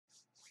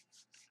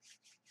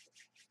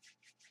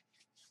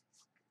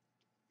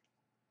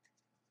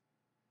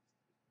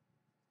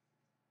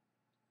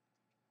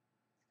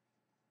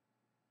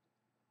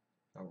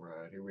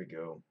Alright, here we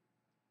go.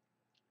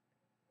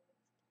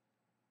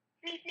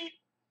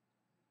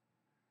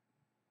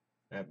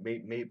 That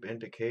meep meep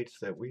indicates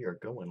that we are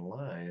going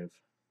live.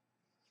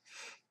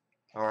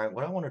 Alright,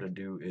 what I wanted to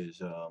do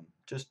is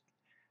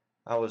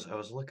I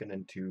was looking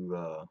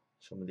into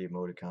some of the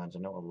emoticons. I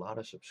know a lot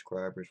of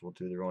subscribers will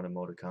do their own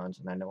emoticons,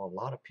 and I know a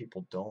lot of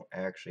people don't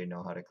actually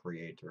know how to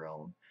create their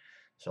own.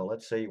 So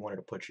let's say you wanted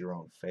to put your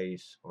own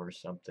face or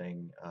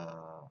something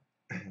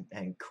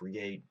and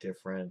create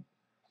different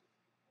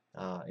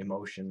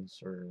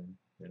emotions or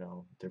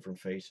different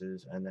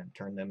faces, and then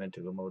turn them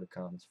into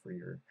emoticons for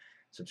your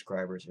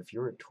subscribers. If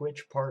you're a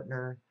Twitch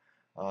partner,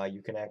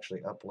 you can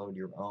actually upload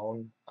your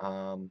own.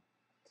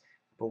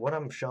 But what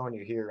I'm showing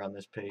you here on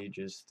this page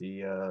is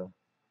the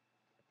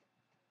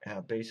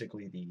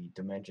basically the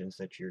dimensions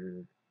that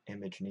your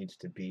image needs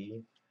to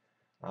be,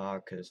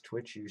 because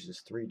Twitch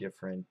uses 3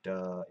 different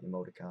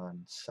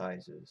emoticon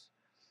sizes,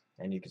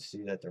 and you can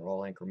see that they're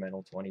all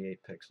incremental: 28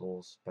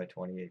 pixels by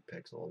 28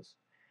 pixels.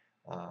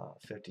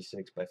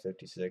 56 by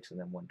 56, and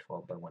then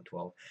 112 by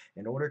 112.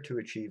 In order to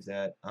achieve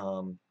that,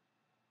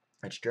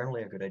 it's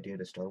generally a good idea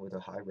to start with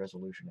a high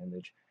resolution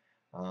image,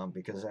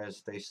 because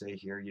as they say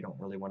here, you don't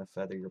really want to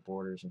feather your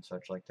borders and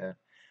such like that.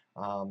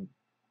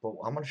 But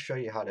I'm going to show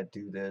you how to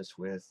do this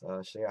with,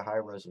 say, a high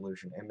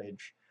resolution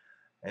image.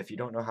 If you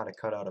don't know how to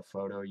cut out a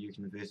photo, you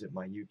can visit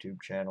my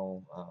YouTube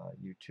channel,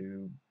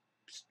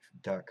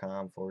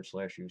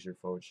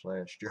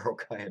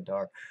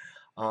 youtube.com/user/Jerokiah.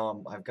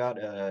 I've got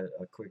a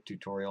quick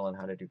tutorial on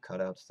how to do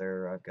cutouts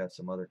there. I've got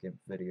some other GIMP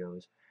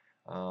videos.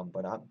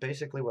 But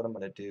basically what I'm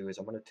going to do is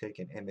I'm going to take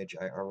an image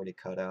I already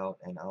cut out,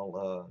 and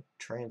I'll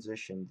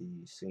transition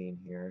the scene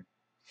here.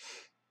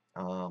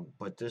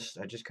 But this,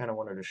 I just kind of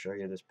wanted to show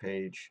you this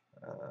page,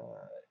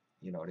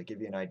 to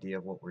give you an idea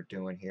of what we're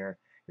doing here.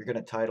 You're going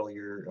to title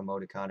your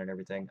emoticon and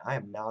everything. I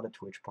am not a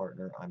Twitch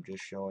partner. I'm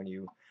just showing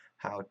you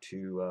how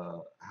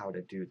to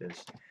do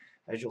this.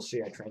 As you'll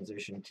see, I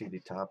transitioned to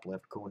the top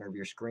left corner of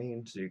your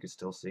screen so you can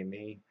still see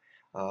me.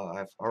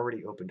 I've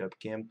already opened up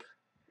GIMP.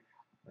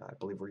 I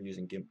believe we're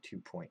using GIMP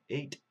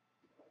 2.8.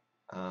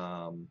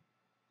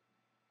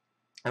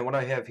 And what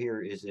I have here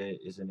is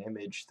an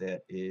image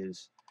that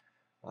is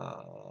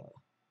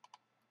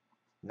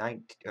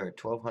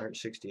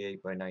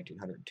 1268 by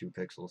 1902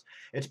 pixels.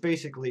 It's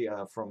basically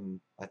from,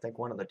 I think,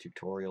 one of the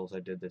tutorials I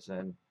did this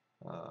in.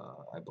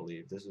 I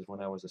believe this is when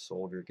I was a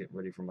soldier getting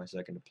ready for my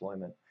second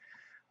deployment.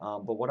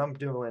 But what I'm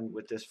doing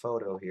with this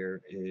photo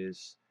here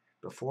is,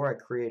 before I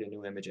create a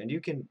new image, and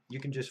you can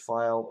just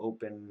file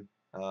open.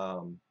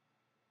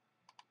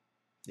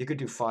 You could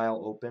do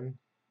file open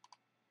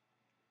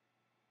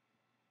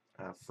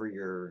for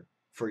your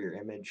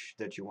image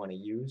that you want to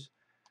use.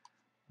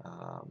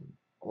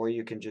 Or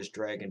you can just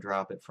drag and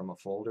drop it from a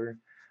folder.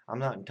 I'm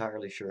not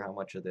entirely sure how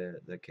much of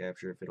the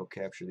capture, if it'll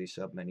capture these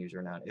submenus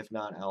or not. If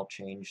not, I'll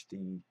change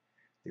the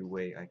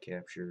way I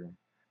capture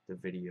the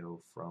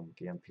video from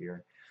GIMP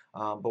here.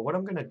 But what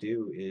I'm going to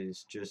do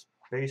is just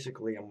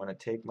basically, I'm going to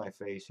take my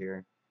face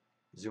here,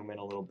 zoom in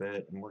a little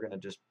bit, and we're going to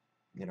just,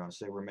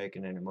 say we're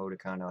making an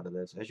emoticon out of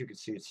this. As you can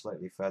see, it's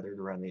slightly feathered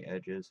around the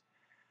edges.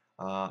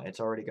 It's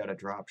already got a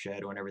drop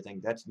shadow and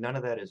everything. None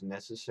of that is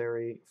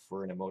necessary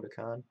for an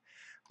emoticon,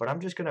 but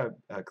I'm just gonna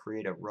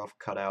create a rough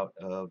cutout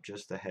of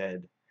just the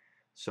head.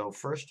 So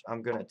first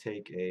I'm gonna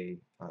take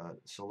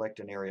select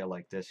an area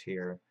like this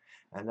here,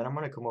 and then I'm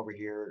gonna come over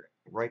here,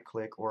 right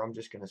click, or I'm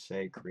just gonna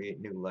say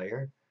create new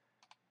layer,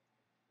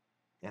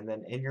 and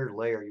then in your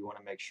layer you want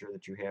to make sure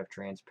that you have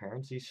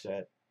transparency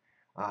set.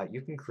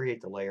 You can create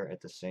the layer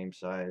at the same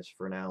size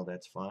for now,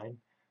 that's fine.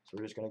 So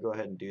we're just going to go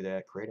ahead and do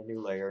that, create a new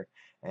layer,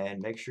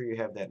 and make sure you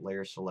have that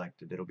layer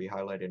selected. It'll be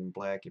highlighted in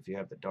black if you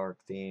have the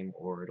dark theme,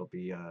 or it'll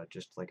be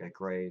just like a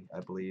gray,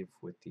 I believe,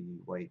 with the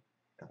white,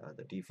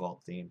 the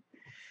default theme.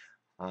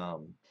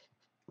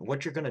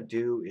 What you're going to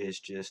do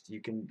is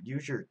you can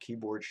use your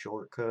keyboard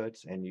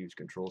shortcuts and use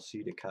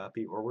Control-C to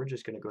copy, or we're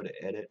just going to go to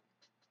Edit,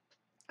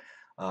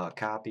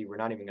 copy. We're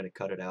not even going to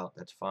cut it out,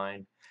 that's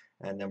fine.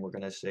 And then we're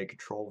going to say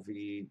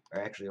Control-V,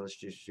 or actually let's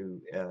just do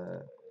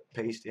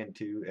paste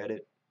into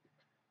Edit,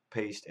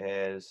 paste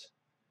as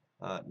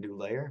new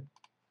layer.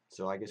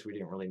 So I guess we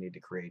didn't really need to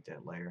create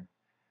that layer.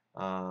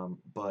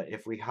 But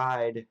if we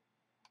hide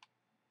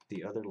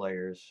the other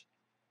layers,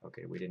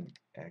 okay, we didn't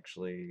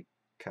actually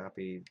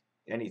copy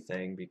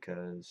anything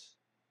because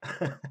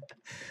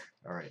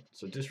alright,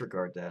 so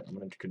disregard that. I'm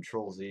going to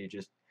Control-Z,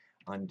 just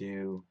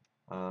undo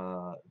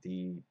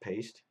the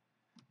paste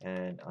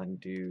and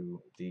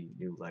undo the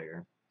new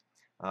layer.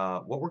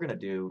 What we're going to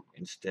do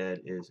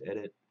instead is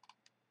edit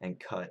and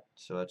cut.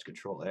 So that's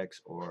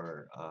Control-X,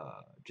 or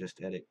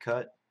just edit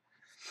cut.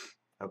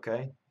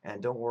 Okay,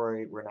 and don't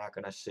worry, we're not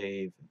going to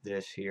save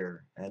this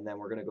here. And then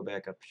we're going to go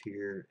back up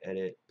here,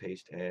 edit,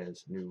 paste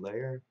as new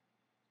layer.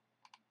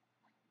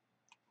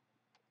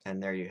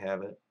 And there you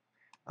have it.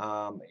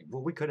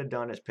 What we could have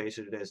done is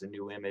pasted it as a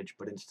new image,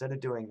 but instead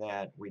of doing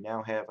that, we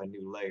now have a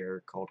new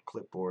layer called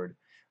clipboard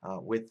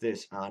with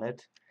this on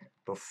it.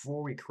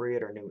 before we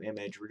create our new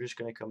image, we're just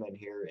going to come in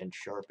here and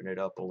sharpen it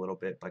up a little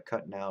bit by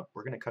cutting out.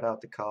 We're going to cut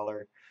out the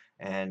collar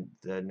and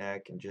the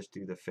neck and just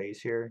do the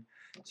face here.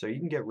 So you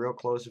can get real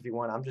close if you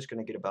want. I'm just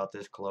going to get about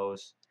this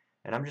close,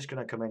 and I'm just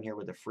going to come in here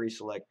with the free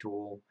select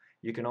tool.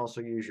 You can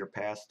also use your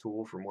path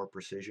tool for more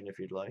precision if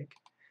you'd like.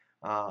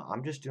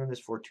 I'm just doing this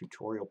for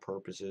tutorial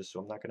purposes, so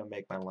I'm not going to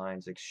make my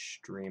lines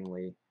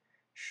extremely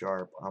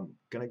sharp. I'm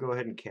going to go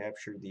ahead and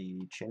capture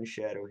the chin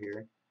shadow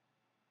here.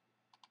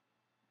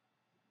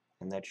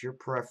 And that's your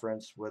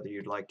preference whether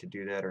you'd like to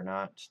do that or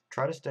not.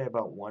 Try to stay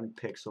about 1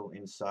 pixel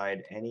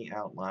inside any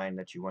outline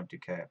that you want to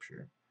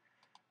capture.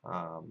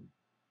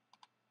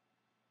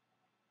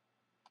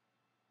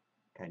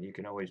 And you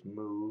can always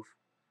move.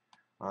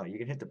 You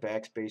can hit the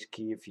backspace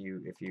key if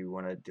you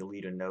want to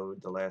delete a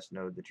node, the last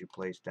node that you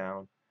placed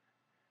down.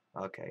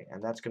 Okay,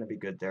 and that's going to be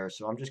good there.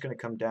 So I'm just going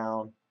to come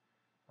down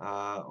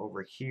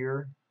over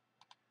here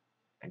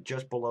and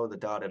just below the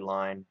dotted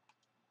line.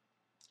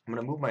 I'm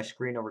going to move my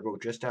screen over, go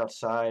just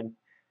outside,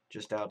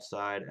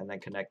 and then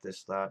connect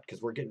this slot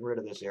because we're getting rid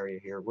of this area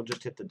here. We'll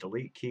just hit the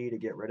delete key to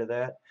get rid of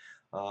that.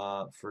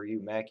 For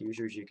you Mac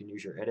users, you can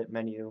use your edit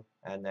menu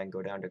and then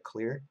go down to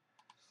clear.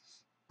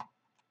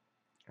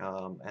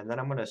 And then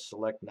I'm going to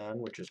select none,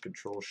 which is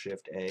Control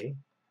Shift A,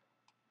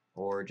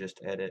 or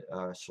just edit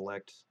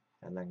select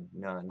and then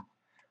none.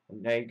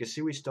 Now you can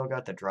see we still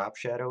got the drop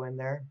shadow in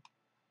there.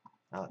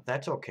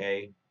 That's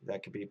okay.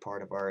 That could be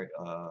part of our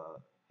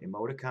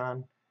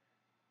emoticon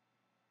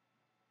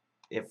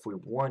if we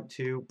want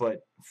to,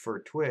 but for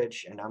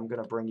Twitch, and I'm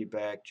gonna bring you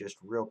back just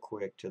real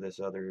quick to this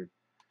other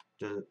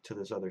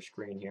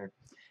screen here.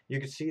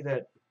 You can see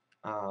that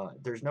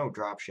there's no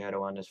drop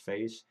shadow on this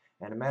face,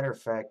 and a matter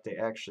of fact, they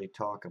actually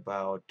talk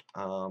about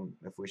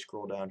if we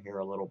scroll down here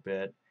a little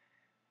bit.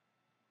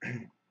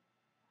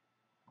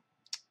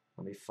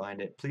 Let me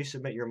find it. Please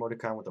submit your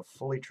emoticon with a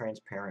fully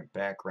transparent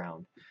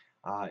background.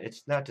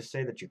 It's not to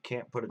say that you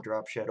can't put a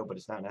drop shadow, but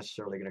it's not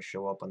necessarily going to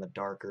show up on the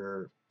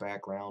darker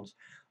backgrounds.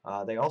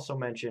 They also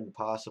mentioned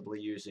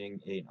possibly using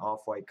an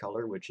off-white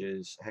color, which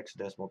is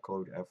hexadecimal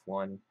code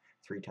F1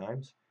 3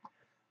 times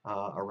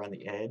around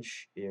the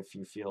edge if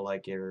you feel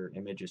like your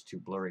image is too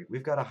blurry.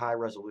 We've got a high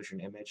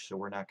resolution image, so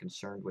we're not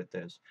concerned with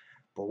this.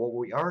 But what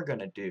we are going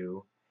to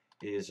do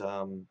is,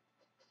 let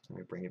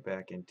me bring it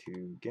back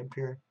into GIMP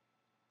here.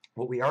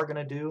 What we are going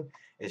to do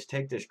is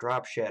take this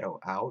drop shadow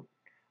out,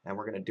 and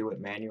we're going to do it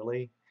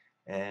manually.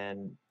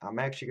 And I'm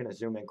actually going to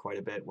zoom in quite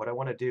a bit. What I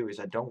want to do is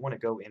I don't want to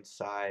go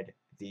inside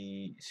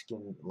the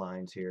skin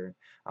lines here.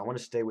 I want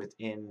to stay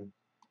within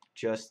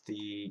just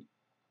the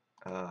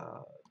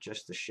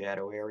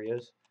shadow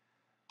areas.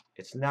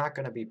 It's not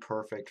going to be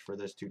perfect for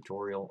this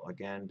tutorial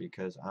again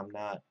because I'm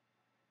not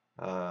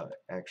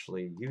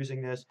actually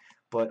using this,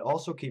 but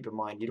also keep in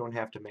mind you don't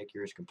have to make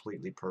yours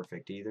completely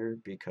perfect either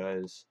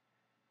because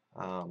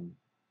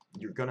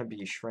you're going to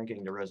be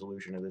shrinking the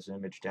resolution of this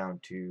image down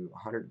to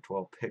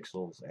 112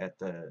 pixels at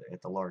the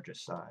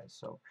largest size.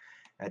 So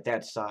at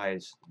that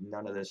size,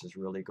 none of this is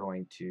really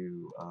going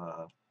to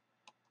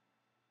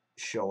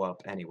show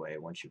up anyway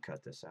once you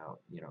cut this out.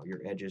 You know, your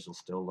edges will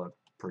still look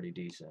pretty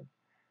decent.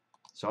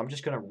 So I'm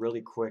just going to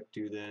really quick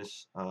do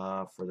this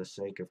for the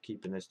sake of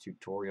keeping this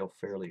tutorial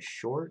fairly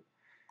short.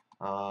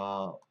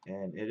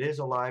 And it is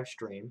a live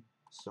stream,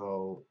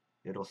 so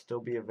it'll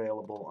still be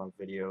available on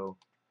video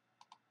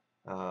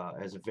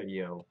as a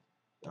video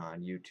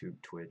on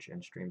YouTube, Twitch,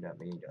 and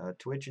Stream.me.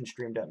 Twitch and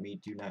Stream.me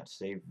do not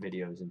save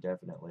videos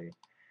indefinitely.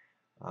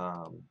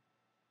 I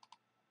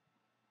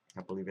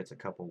believe it's a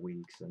couple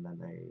weeks, and then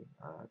they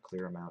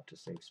clear them out to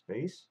save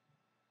space.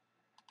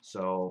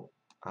 So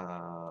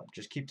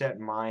just keep that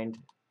in mind.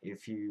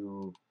 If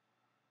you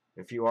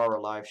are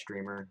a live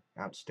streamer,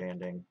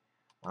 outstanding.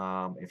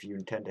 If you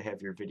intend to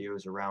have your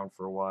videos around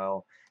for a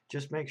while,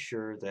 just make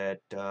sure that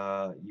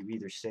you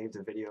either save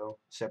the video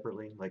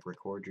separately, like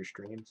record your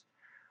streams,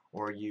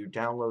 or you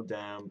download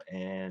them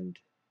and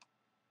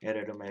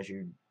edit them as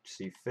you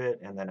see fit,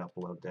 and then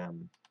upload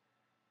them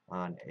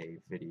on a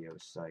video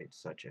site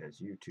such as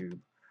YouTube,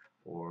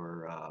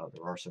 or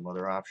there are some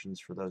other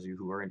options for those of you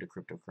who are into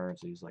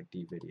cryptocurrencies like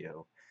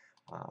dvideo.com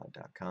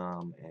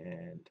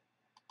and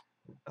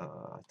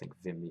I think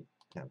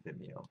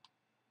Vimeo.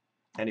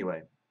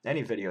 Anyway,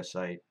 any video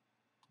site.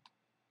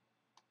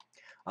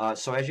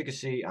 So as you can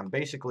see, I'm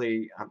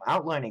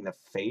outlining the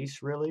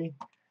face really,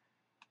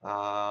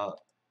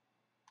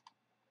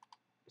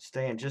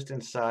 staying just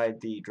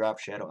inside the drop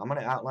shadow. I'm going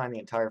to outline the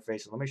entire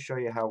face, and let me show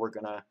you how we're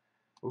going to,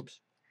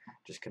 oops,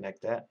 just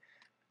connect that.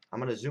 I'm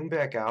going to zoom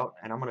back out,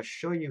 and I'm going to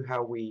show you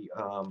how we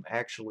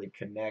actually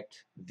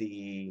connect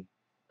the,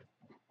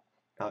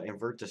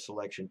 invert the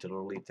selection to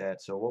delete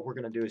that. So what we're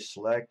going to do is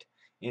select,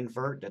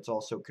 invert, that's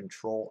also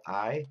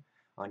Control-I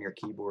on your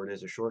keyboard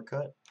as a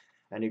shortcut,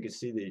 and you can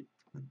see the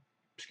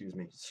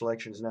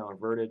selection is now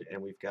inverted,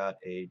 and we've got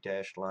a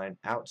dashed line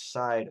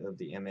outside of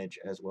the image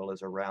as well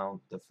as around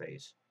the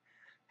face.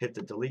 Hit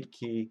the delete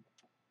key.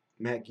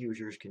 Mac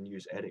users can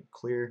use edit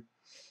clear,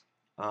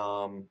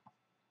 and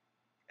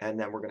and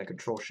then we're going to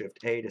Control Shift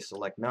A to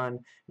select none.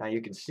 Now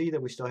you can see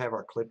that we still have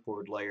our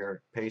clipboard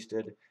layer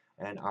pasted,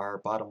 and our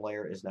bottom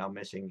layer is now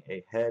missing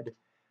a head.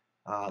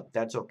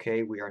 That's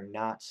okay, we are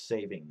not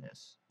saving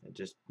this. And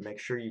just make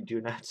sure you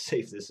do not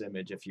save this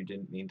image if you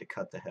didn't mean to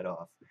cut the head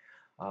off.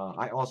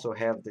 I also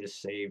have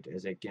this saved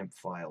as a GIMP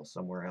file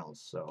somewhere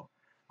else, so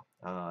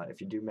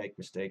if you do make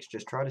mistakes,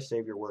 just try to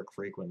save your work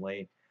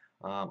frequently.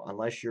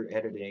 Unless you're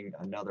editing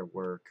another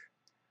work,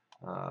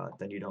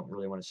 then you don't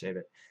really want to save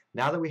it.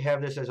 Now that we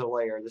have this as a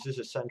layer, this is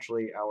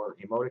essentially our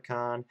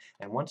emoticon,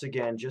 and once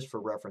again, just for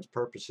reference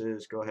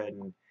purposes, go ahead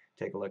and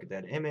take a look at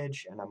that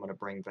image, and I'm going to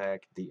bring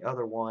back the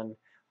other one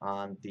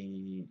on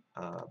the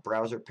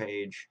browser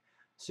page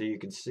so you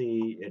can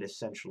see it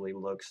essentially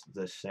looks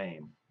the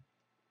same.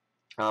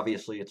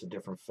 Obviously it's a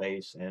different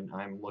face and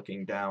I'm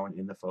looking down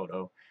in the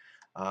photo,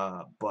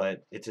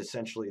 but it's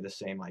essentially the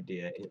same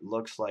idea. It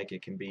looks like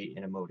it can be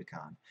an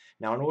emoticon.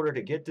 Now in order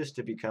to get this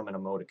to become an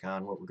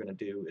emoticon, what we're going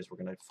to do is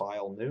we're going to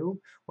File New,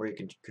 or you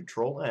can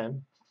Control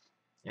N,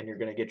 and you're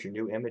going to get your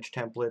new image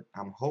template.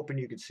 I'm hoping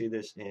you can see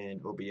this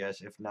in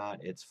OBS. If not,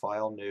 it's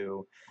File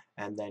New,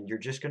 and then you're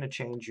just going to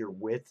change your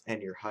width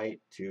and your height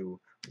to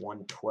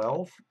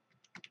 112.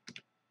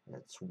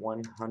 That's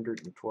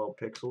 112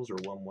 pixels, or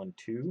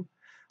 112.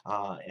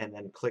 And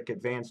then click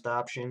Advanced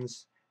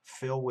Options,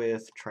 fill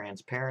with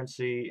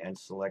transparency, and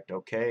select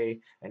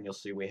OK, and you'll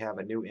see we have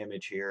a new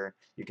image here.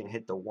 You can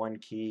hit the 1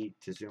 key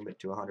to zoom it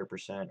to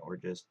 100%, or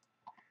just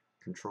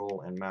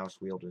Control and mouse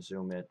wheel to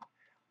zoom it.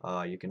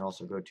 You can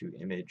also go to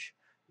Image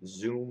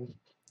Zoom.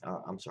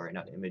 I'm sorry,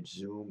 not Image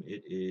Zoom.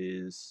 It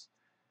is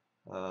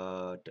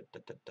I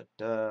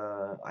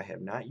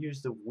have not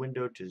used the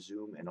window to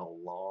zoom in a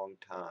long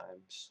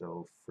time,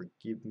 so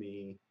forgive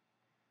me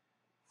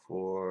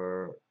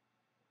for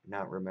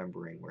not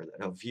remembering where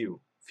that. Oh,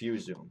 View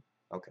Zoom.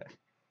 Okay.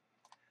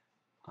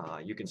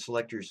 You can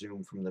select your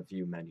zoom from the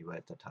View menu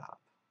at the top.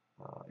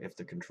 If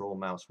the Control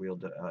mouse wheel,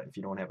 if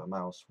you don't have a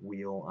mouse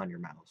wheel on your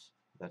mouse,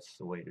 that's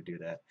the way to do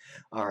that.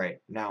 All right.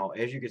 Now,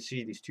 as you can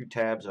see, these two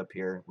tabs up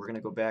here. We're going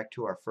to go back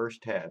to our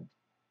first tab.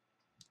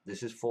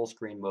 This is full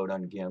screen mode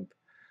on GIMP.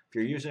 If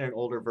you're using an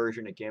older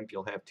version of GIMP,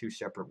 you'll have two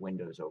separate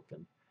windows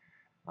open.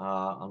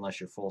 Unless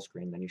you're full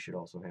screen, then you should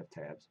also have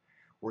tabs.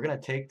 We're going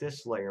to take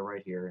this layer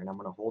right here, and I'm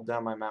going to hold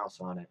down my mouse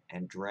on it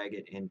and drag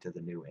it into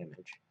the new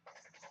image.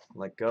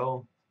 Let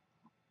go.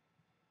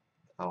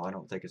 Oh, I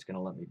don't think it's going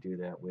to let me do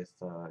that with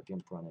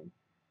GIMP running.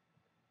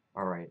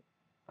 All right.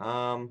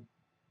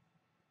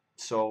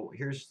 So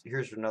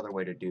here's another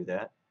way to do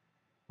that.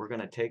 We're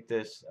going to take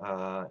this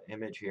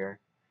image here.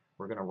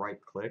 We're going to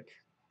right click.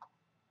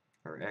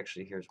 Or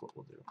actually, here's what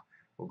we'll do.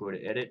 We'll go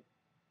to Edit,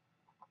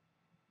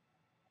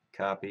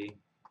 Copy,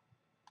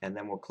 and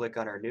then we'll click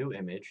on our new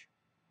image,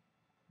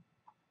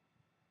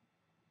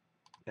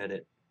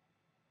 Edit,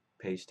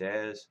 Paste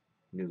As,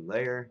 New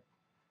Layer.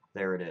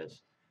 There it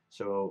is.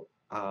 So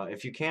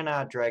if you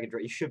cannot drag and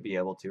drop, you should be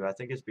able to. I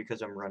think it's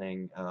because I'm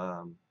running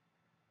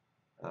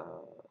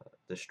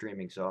the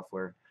streaming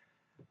software.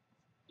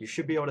 You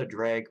should be able to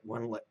drag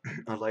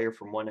a layer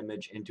from one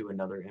image into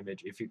another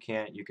image. If you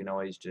can't, you can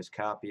always just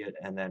copy it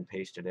and then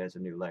paste it as a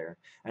new layer.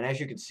 And as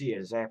you can see, it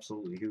is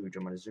absolutely huge.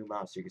 I'm going to zoom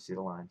out so you can see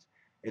the lines.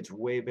 It's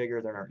way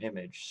bigger than our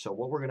image. So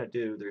what we're going to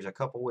do, there's a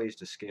couple ways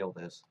to scale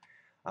this.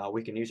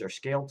 We can use our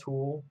scale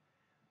tool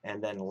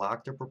and then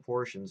lock the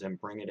proportions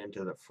and bring it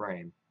into the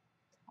frame.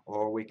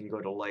 Or we can go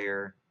to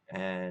layer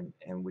and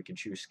we can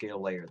choose scale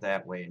layer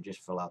that way and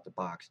just fill out the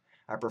box.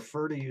 I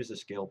prefer to use the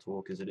scale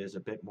tool because it is a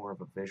bit more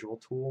of a visual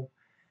tool.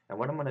 And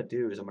what I'm going to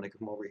do is I'm going to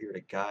come over here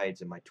to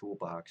guides in my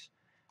toolbox,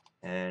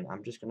 and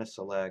I'm just going to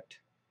select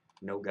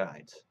no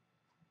guides.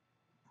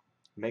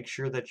 Make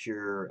sure that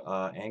your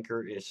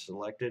anchor is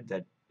selected,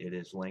 that it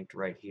is linked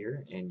right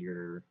here in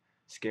your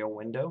scale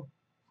window.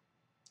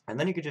 And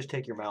then you can just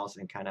take your mouse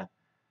and kind of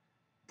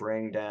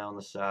bring down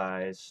the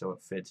size so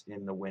it fits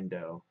in the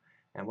window.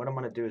 And what I'm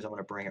going to do is I'm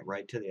going to bring it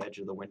right to the edge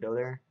of the window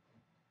there.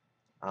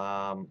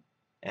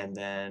 And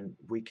then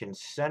we can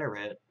center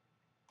it,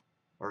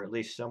 or at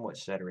least somewhat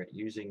center it,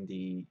 using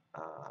the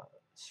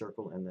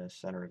circle in the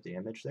center of the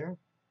image there.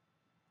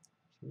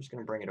 So I'm just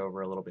going to bring it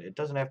over a little bit. It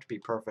doesn't have to be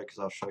perfect because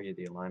I'll show you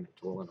the alignment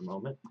tool in a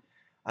moment.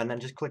 And then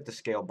just click the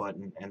scale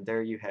button, and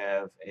there you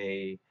have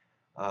a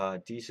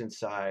decent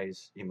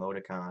size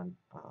emoticon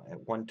at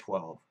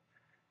 112.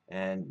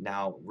 And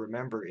now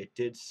remember, it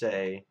did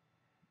say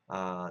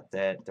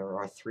that there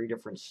are 3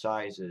 different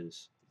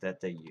sizes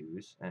that they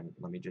use. And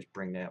let me just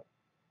bring that.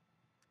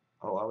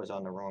 Oh, I was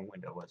on the wrong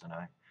window, wasn't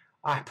I?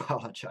 I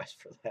apologize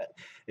for that.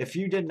 If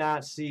you did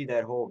not see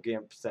that whole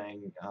GIMP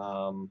thing,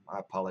 I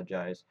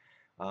apologize.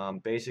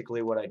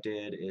 Basically what I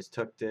did is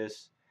took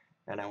this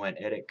and I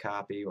went Edit,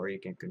 Copy, or you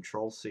can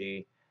Control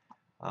C,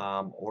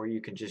 or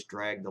you can just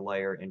drag the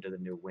layer into the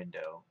new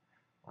window.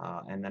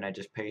 And then I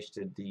just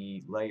pasted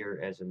the layer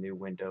as a new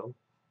window,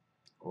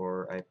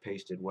 or I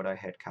pasted what I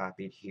had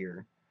copied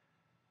here.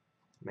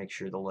 Make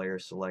sure the layer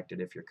is selected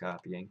if you're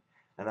copying.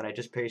 And then I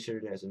just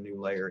pasted it as a new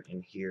layer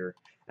in here.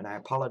 And I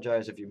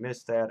apologize if you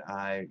missed that.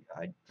 I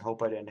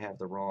hope I didn't have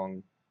the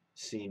wrong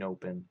scene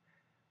open.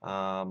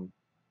 But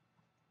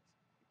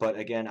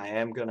again, I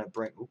am gonna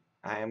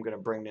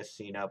bring this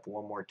scene up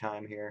one more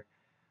time here,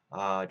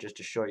 just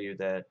to show you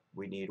that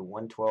we need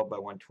 112 by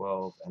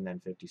 112 and then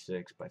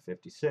 56 by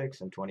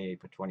 56 and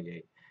 28 by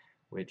 28,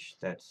 which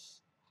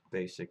that's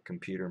basic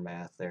computer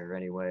math there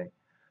anyway.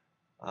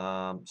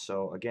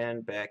 So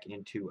again, back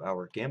into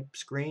our GIMP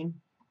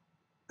screen.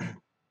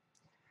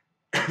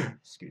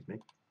 Excuse me.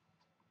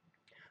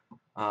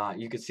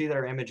 You can see that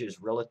our image is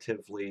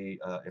relatively,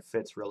 it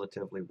fits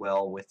relatively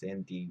well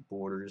within the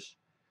borders,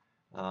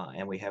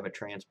 and we have a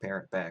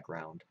transparent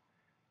background.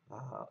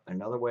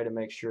 Another way to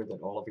make sure that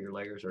all of your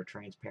layers are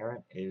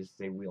transparent is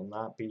they will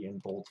not be in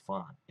bold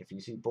font. If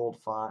you see bold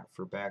font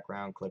for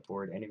background,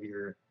 clipboard, any of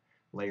your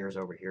layers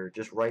over here,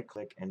 just right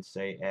click and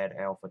say add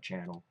alpha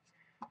channel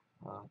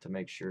to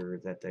make sure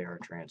that they are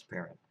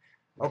transparent.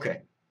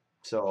 Okay,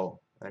 so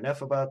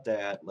enough about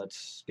that.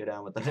 Let's get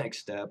on with the next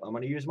step. I'm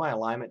going to use my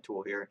alignment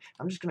tool here.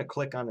 I'm just going to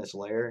click on this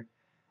layer,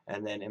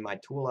 and then in my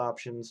tool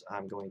options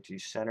I'm going to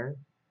center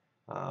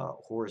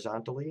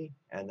horizontally,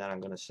 and then I'm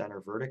going to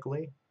center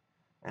vertically,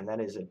 and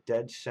that is a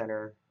dead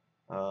center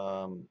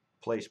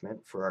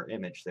placement for our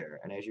image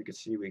there. And as you can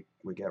see, we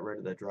got rid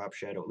of the drop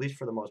shadow, at least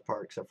for the most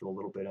part, except for the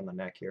little bit on the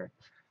neck here,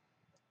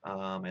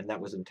 and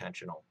that was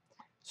intentional.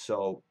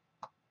 So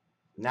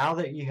now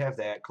that you have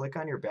that, click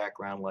on your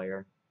background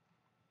layer.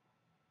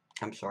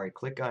 I'm sorry,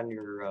 click on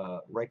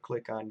your right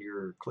click on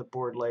your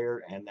clipboard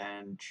layer and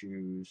then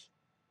choose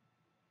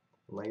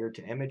layer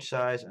to image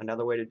size.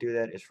 Another way to do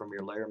that is from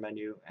your layer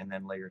menu and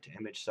then layer to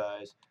image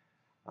size.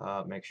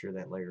 Make sure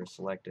that layer is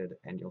selected,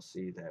 and you'll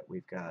see that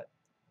we've got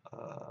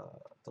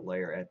the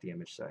layer at the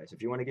image size.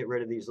 If you want to get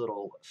rid of these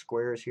little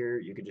squares here,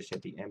 you can just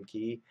hit the M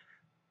key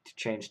to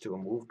change to a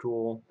move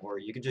tool, or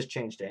you can just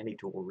change to any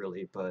tool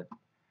really, but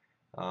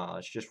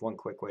it's just one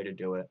quick way to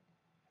do it.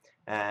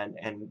 And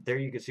there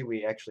you can see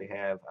we actually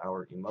have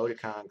our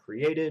emoticon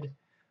created.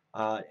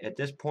 At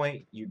this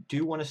point, you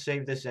do want to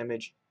save this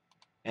image,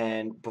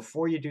 and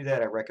before you do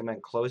that, I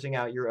recommend closing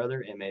out your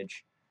other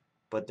image,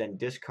 but then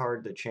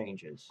discard the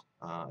changes.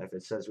 If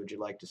it says would you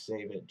like to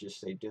save it, just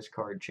say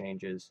discard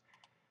changes,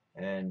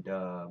 and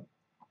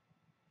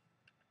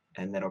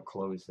that'll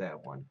close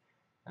that one.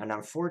 And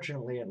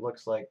unfortunately, it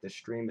looks like the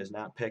stream is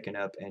not picking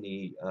up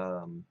any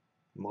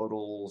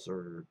modals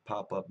or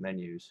pop-up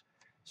menus.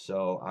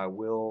 So I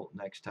will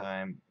next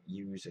time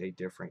use a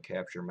different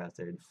capture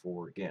method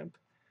for GIMP.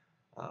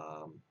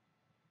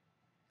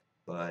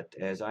 But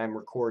as I'm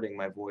recording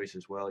my voice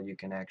as well, you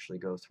can actually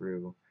go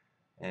through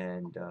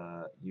and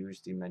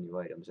use the menu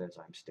items as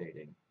I'm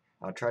stating.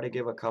 I'll try to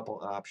give a couple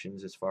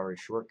options as far as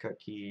shortcut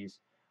keys,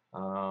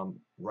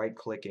 right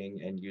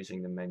clicking, and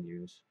using the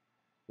menus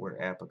where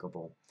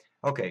applicable.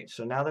 Okay,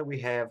 so now that we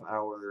have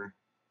our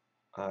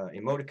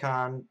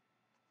emoticon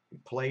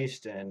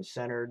placed and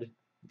centered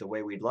the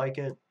way we'd like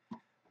it,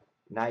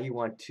 now you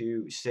want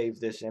to save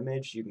this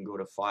image. You can go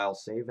to File,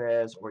 Save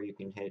As, or you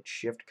can hit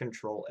Shift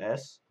Control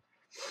S,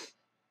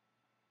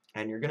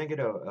 and you're going to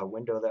get a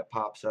window that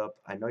pops up.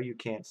 I know you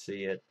can't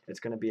see it. It's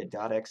going to be a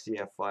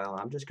 .xcf file.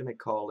 I'm just going to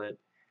call it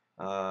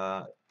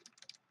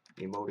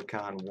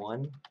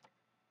emoticon1.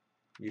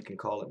 You can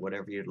call it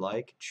whatever you'd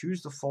like.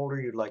 Choose the folder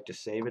you'd like to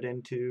save it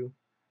into.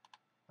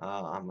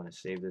 I'm going to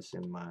save this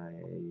in my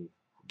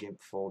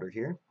GIMP folder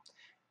here,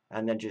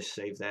 and then just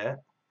save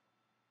that.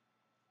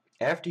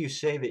 After you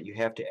save it, you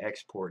have to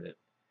export it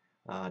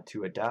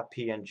to a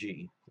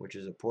 .png, which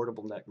is a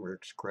portable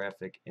networks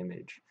graphic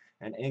image.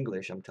 And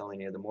English, I'm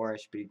telling you, the more I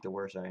speak, the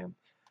worse I am.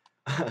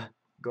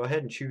 Go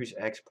ahead and choose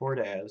Export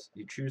As.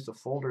 You choose the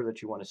folder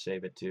that you want to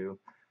save it to.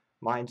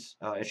 Mine's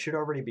it should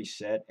already be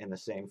set in the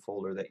same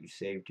folder that you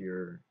saved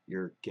your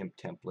GIMP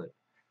template.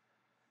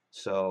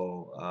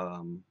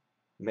 So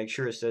make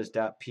sure it says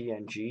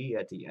 .png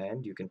at the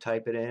end. You can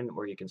type it in,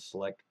 or you can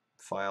select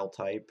File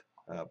Type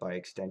by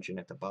extension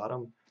at the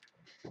bottom.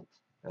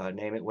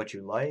 Name it what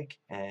you like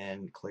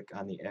and click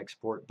on the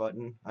export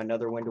button.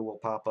 Another window will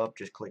pop up.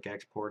 Just click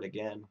export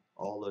again.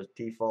 All those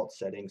default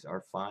settings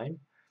are fine.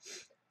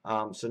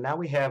 So now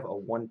we have a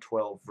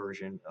 112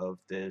 version of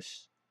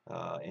this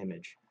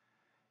image.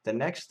 The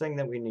next thing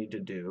that we need to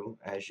do,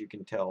 as you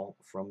can tell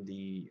from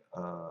the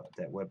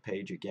that web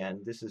page,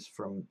 again, this is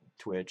from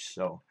Twitch,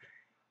 so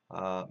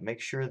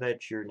make sure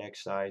that your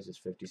next size is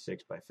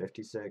 56 by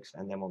 56,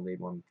 and then we'll need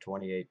one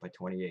 28 by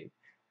 28.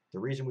 The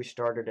reason we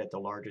started at the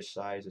largest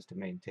size is to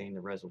maintain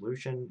the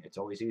resolution. It's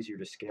always easier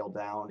to scale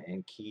down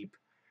and keep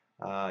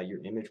your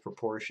image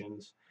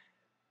proportions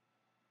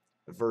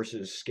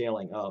versus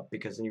scaling up,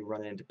 because then you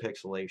run into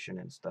pixelation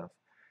and stuff.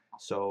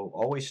 So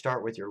always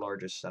start with your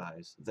largest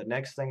size. The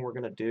next thing we're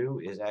going to do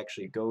is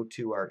actually go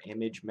to our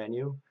image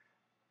menu,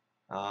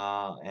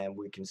 and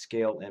we can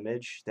scale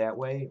image that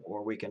way,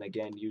 or we can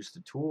again use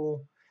the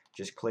tool.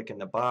 Just click in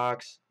the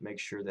box, make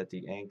sure that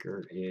the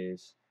anchor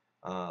is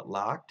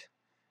locked,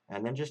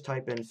 and then just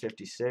type in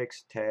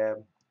 56 tab,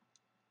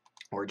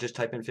 or just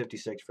type in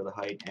 56 for the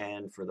height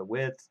and for the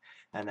width,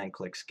 and then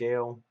click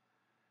scale.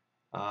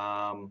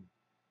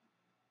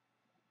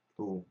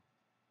 Ooh,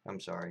 I'm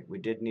sorry, we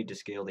did need to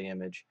scale the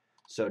image,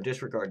 so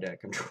disregard that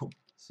control.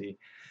 See,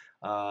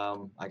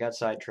 I got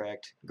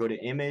sidetracked. Go to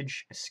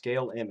image,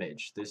 scale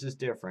image. This is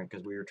different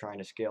because we were trying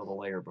to scale the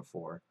layer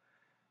before.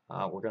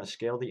 We're going to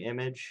scale the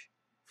image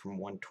from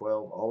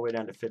 112 all the way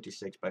down to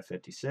 56 by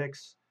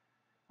 56,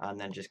 and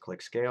then just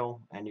click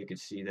scale, and you can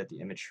see that the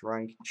image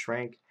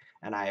shrank.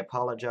 And I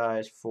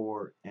apologize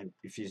for, and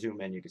if you zoom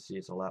in, you can see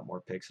it's a lot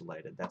more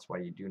pixelated. That's why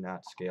you do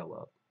not scale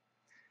up.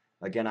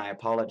 Again, I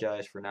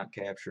apologize for not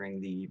capturing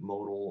the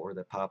modal or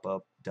the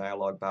pop-up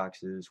dialog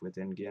boxes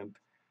within GIMP.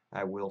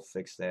 I will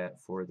fix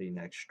that for the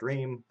next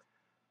stream.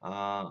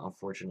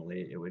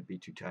 Unfortunately, it would be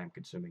too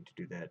time-consuming to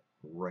do that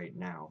right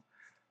now.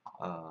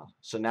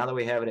 So now that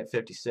we have it at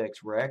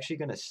 56, we're actually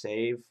going to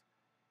save.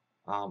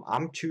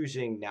 I'm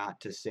choosing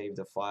not to save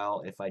the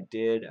file. If I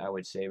did, I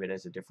would save it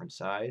as a different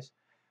size.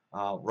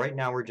 Right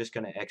now, we're just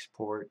going to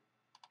export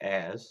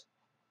as,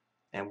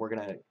 and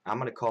I'm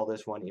gonna call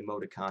this one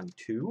Emoticon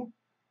 2.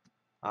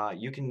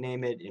 You can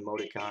name it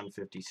Emoticon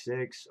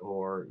 56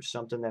 or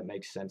something that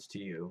makes sense to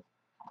you.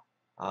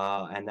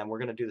 And then we're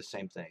going to do the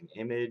same thing.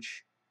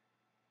 Image,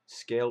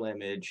 scale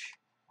image,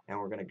 and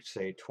we're going to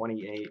say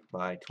 28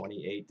 by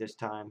 28 this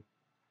time.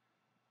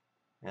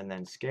 And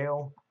then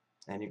scale.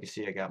 And you can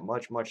see I got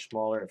much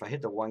smaller. If I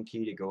hit the 1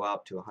 key to go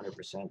out to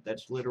 100%,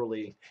 that's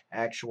literally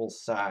actual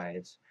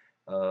size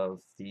of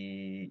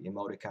the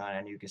emoticon,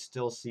 and you can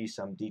still see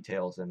some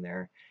details in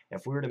there.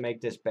 If we were to make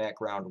this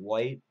background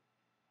white,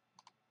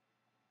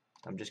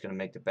 I'm just going to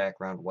make the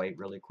background white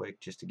really quick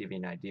just to give you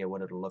an idea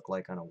what it'll look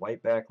like on a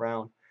white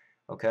background.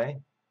 Okay,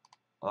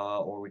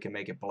 or we can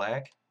make it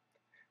black,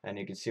 and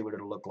you can see what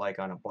it'll look like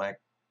on a black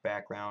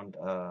background,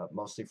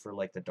 mostly for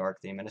like the dark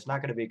theme. And it's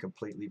not going to be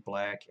completely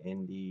black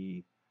in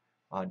the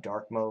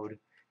dark mode.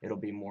 It'll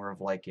be more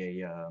of like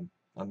a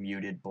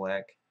muted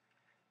black.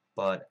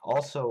 But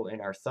also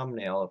in our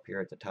thumbnail up here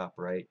at the top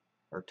right,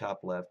 or top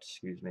left,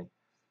 excuse me,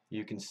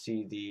 you can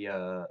see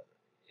the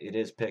it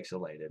is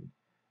pixelated,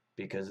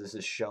 because this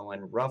is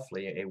showing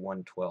roughly a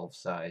 112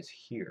 size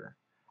here.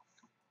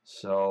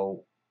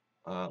 So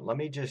let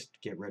me just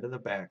get rid of the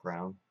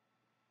background.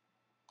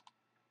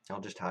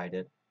 I'll just hide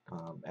it.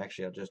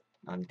 Actually, I'll just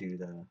undo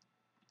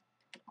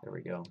there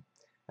we go.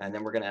 And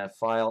then we're going to have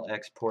file,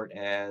 export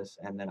as,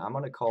 and then I'm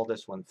going to call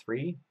this one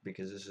 3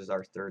 because this is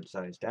our third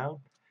size down.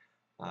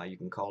 You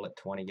can call it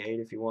 28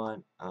 if you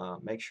want.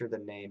 Make sure the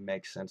name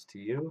makes sense to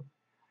you.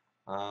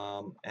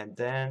 And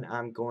then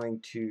I'm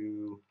going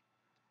to,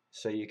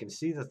 so you can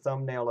see the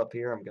thumbnail up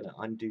here, I'm going to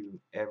undo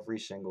every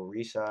single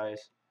resize.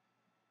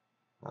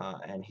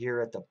 And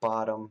here at the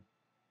bottom,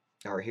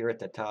 or here at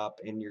the top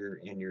in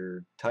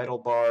your title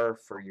bar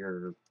for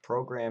your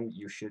program,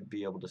 you should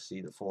be able to see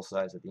the full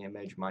size of the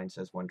image. Mine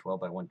says 112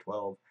 by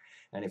 112.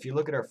 And if you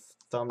look at our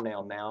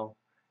thumbnail now,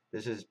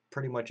 this is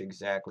pretty much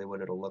exactly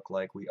what it'll look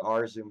like. We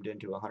are zoomed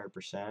into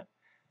 100%.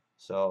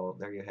 So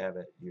there you have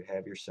it. You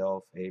have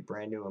yourself a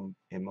brand new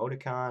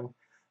emoticon.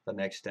 The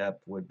next step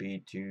would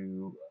be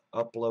to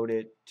upload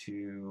it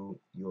to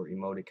your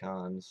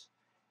emoticons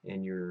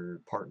in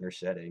your partner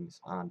settings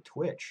on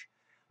Twitch.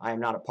 I am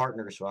not a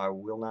partner, so I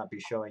will not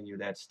be showing you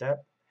that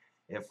step.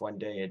 If one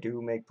day I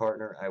do make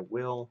partner, I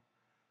will.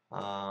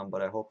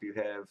 But I hope you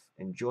have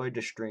enjoyed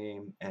the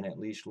stream and at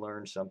least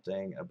learned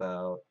something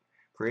about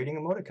creating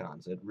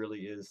emoticons. It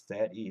really is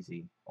that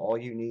easy. All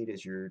you need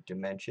is your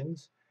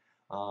dimensions.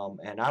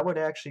 And I would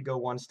actually go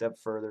one step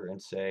further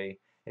and say,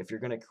 if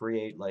you're going to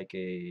create like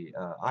a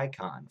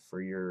icon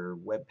for your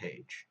web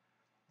page,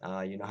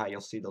 you know how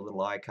you'll see the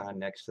little icon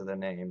next to the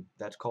name?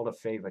 That's called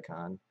a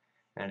favicon,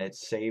 and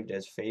it's saved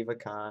as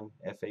favicon,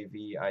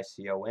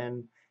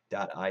 F-A-V-I-C-O-N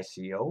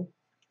 .ico.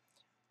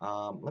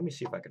 Let me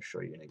see if I can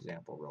show you an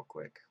example real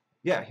quick.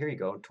 Yeah, here you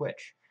go,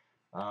 Twitch.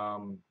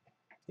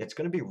 It's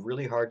going to be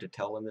really hard to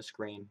tell in the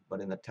screen,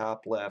 but in the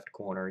top left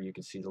corner you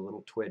can see the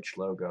little Twitch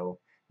logo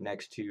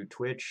next to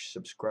Twitch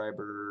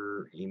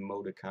subscriber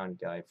emoticon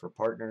guide for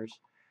partners.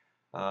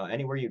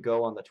 Anywhere you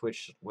go on the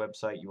Twitch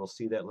website, you will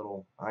see that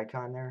little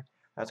icon there.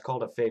 That's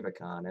called a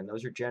favicon, and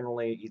those are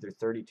generally either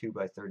 32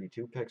 by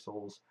 32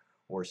 pixels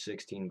or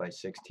 16 by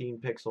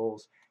 16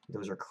 pixels.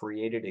 Those are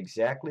created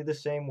exactly the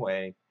same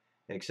way,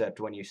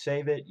 except when you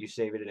save it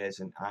as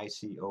an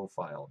ICO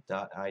file,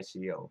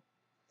 .ico.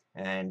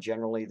 And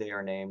generally they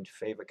are named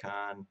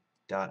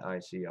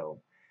favicon.ico,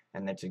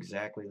 and that's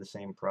exactly the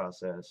same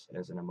process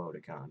as an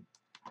emoticon.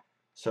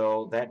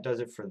 So that does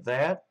it for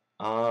that.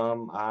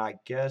 I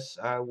guess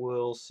I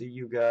will see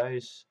you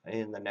guys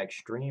in the next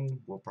stream.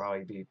 We'll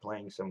probably be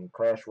playing some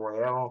Clash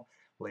Royale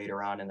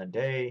later on in the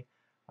day.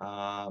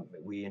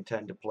 We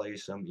intend to play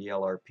some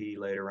ELRP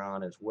later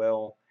on as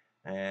well,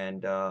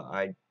 and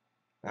I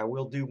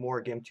will do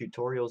more GIMP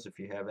tutorials. If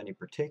you have any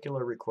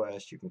particular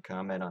requests, you can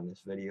comment on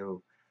this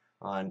video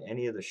on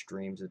any of the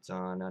streams it's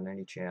on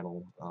any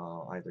channel,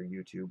 either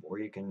YouTube, or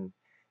you can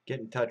get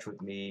in touch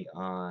with me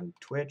on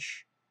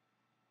Twitch.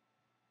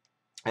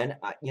 And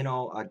you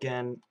know,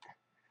 again,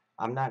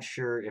 I'm not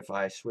sure if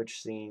I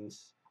switch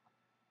scenes.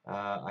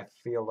 I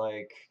feel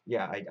like,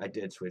 yeah, I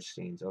did switch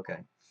scenes.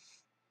 Okay.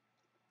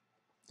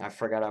 I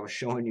forgot I was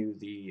showing you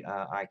the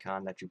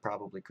icon that you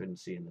probably couldn't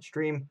see in the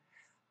stream.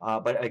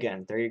 But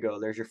again, there you go.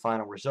 There's your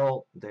final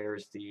result.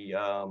 There's the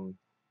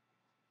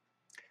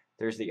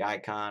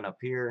icon up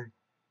here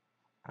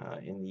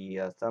in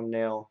the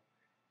thumbnail,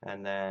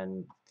 and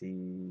then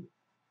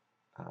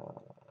uh,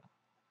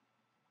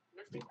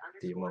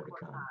 the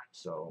emoticon.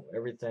 So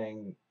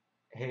everything.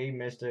 Hey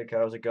Mystic,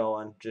 how's it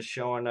going? Just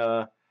showing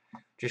how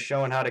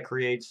to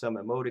create some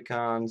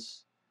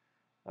emoticons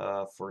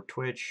for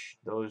Twitch.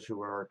 Those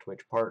who are our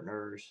Twitch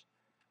partners.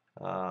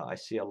 I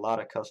see a lot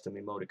of custom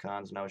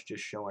emoticons, and I was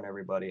just showing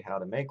everybody how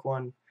to make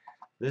one.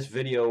 This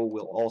video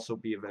will also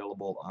be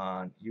available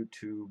on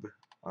YouTube.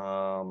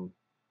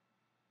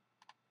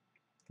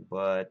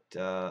 But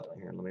here,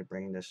 let me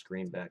bring this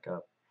screen back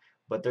up.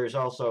 But there's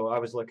also, I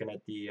was looking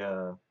at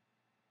the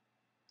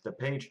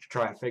page to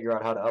try and figure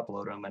out how to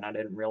upload them, and I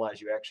didn't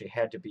realize you actually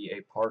had to be a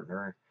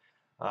partner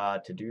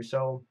to do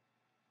so.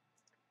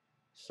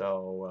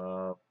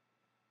 So,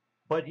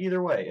 but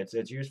either way,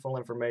 it's useful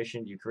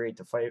information. You create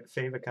the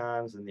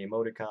favicons and the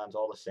emoticons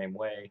all the same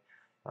way.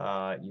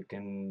 You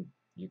can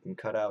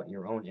cut out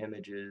your own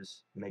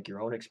images, make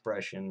your own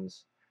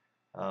expressions.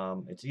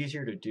 It's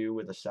easier to do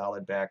with a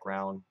solid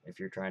background if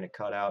you're trying to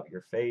cut out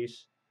your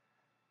face.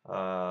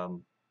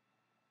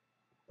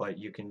 But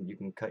you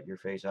can cut your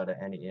face out of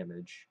any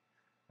image.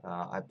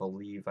 I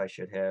believe I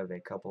should have a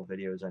couple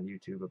videos on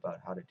YouTube about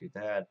how to do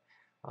that.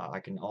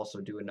 I can also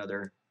do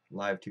another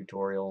live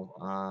tutorial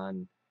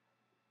on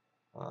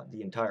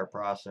the entire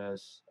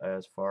process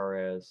as far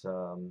as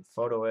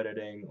photo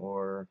editing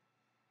or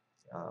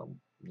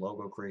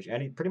logo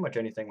creation, pretty much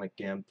anything like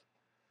GIMP,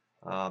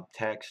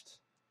 text,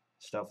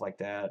 stuff like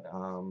that.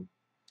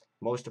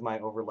 Most of my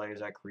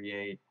overlays I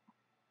create.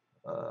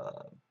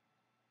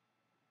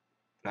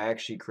 I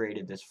actually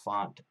created this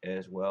font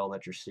as well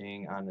that you're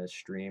seeing on this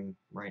stream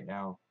right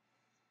now.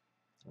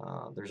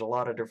 There's a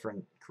lot of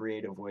different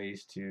creative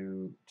ways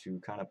to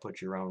kind of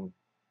put your own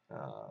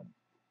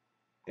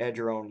add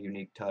your own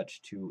unique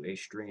touch to a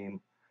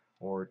stream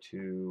or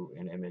to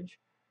an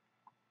image.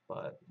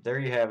 But there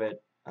you have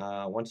it.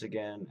 Once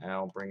again,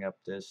 I'll bring up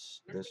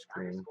this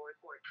screen.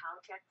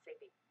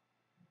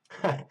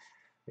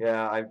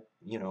 Yeah, I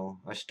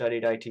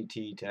studied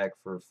ITT Tech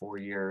for 4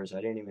 years.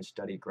 I didn't even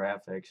study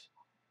graphics.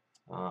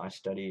 I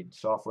studied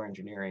software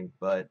engineering,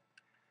 but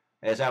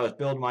as I was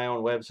building my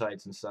own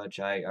websites and such,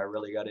 I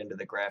really got into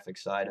the graphic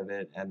side of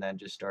it, and then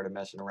just started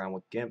messing around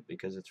with GIMP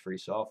because it's free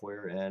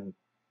software. And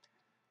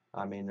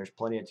I mean, there's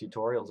plenty of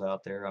tutorials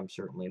out there. I'm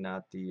certainly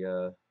not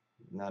the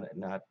not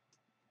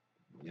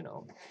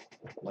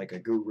like a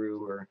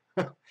guru or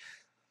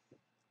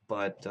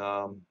but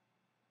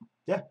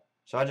yeah.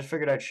 So I just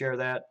figured I'd share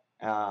that.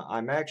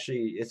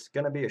 It's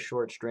gonna be a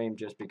short stream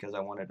just because I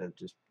wanted to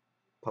just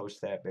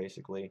post that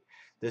basically.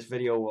 This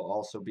video will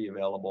also be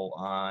available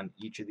on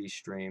each of these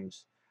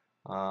streams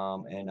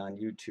and on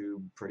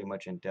YouTube pretty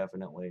much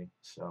indefinitely.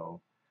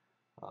 So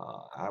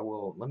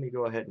let me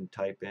go ahead and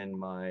type in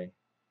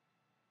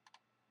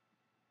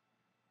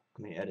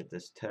let me edit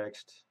this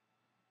text.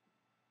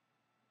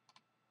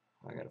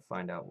 I gotta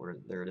find out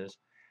there it is.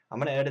 I'm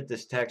gonna edit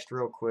this text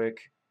real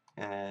quick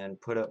and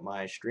put up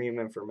my stream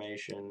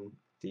information,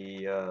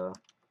 and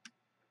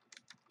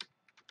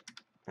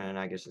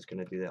I guess it's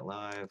gonna do that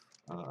live.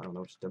 I don't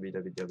know if it's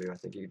www. I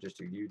think you can just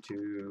do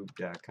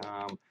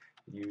youtube.com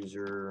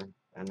user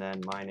and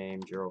then my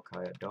name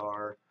Jerokiah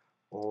Dar,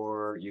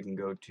 or you can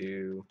go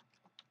to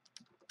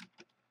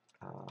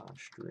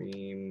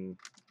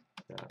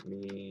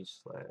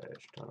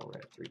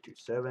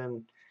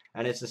stream.me/tunnelrat327,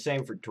 and it's the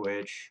same for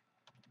Twitch.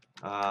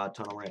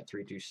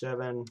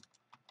 tunnelrat327.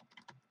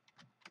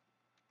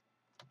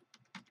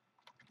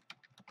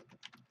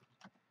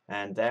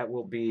 And that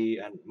will be,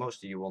 and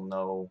most of you will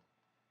know,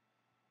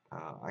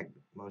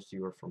 most of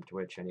you are from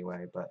Twitch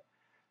anyway, but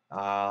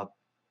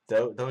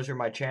those are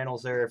my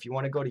channels there. If you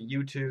want to go to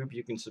YouTube,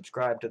 you can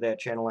subscribe to that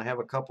channel. I have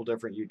a couple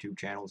different YouTube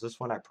channels. This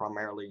one I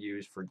primarily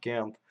use for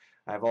GIMP.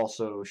 I've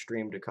also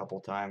streamed a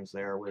couple times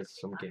there with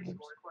some games.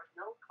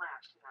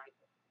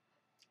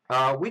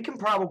 We can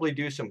probably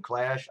do some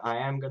Clash. I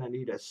am going to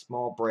need a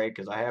small break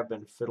because I have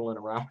been fiddling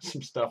around with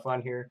some stuff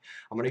on here.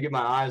 I'm going to give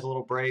my eyes a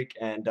little break,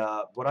 and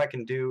what I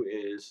can do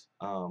is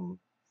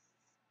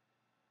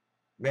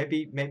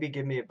maybe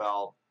give me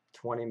about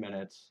 20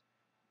 minutes.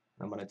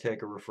 I'm going to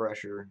take a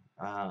refresher,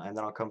 and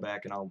then I'll come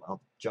back and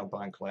I'll jump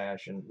on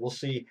Clash, and we'll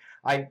see.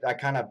 I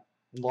kind of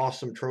lost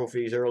some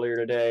trophies earlier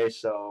today,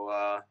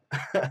 so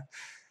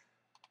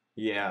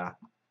yeah,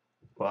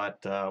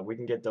 but we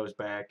can get those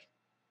back.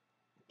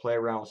 Play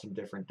around with some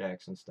different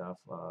decks and stuff.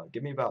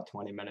 Give me about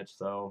 20 minutes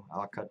though.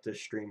 I'll cut this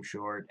stream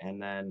short,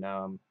 and then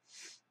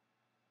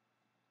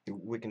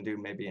we can do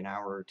maybe an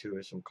hour or two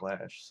of some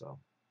Clash. So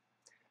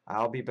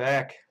I'll be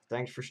back.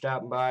 Thanks for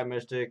stopping by,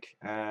 Mystic,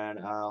 and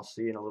I'll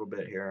see you in a little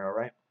bit here. All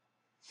right.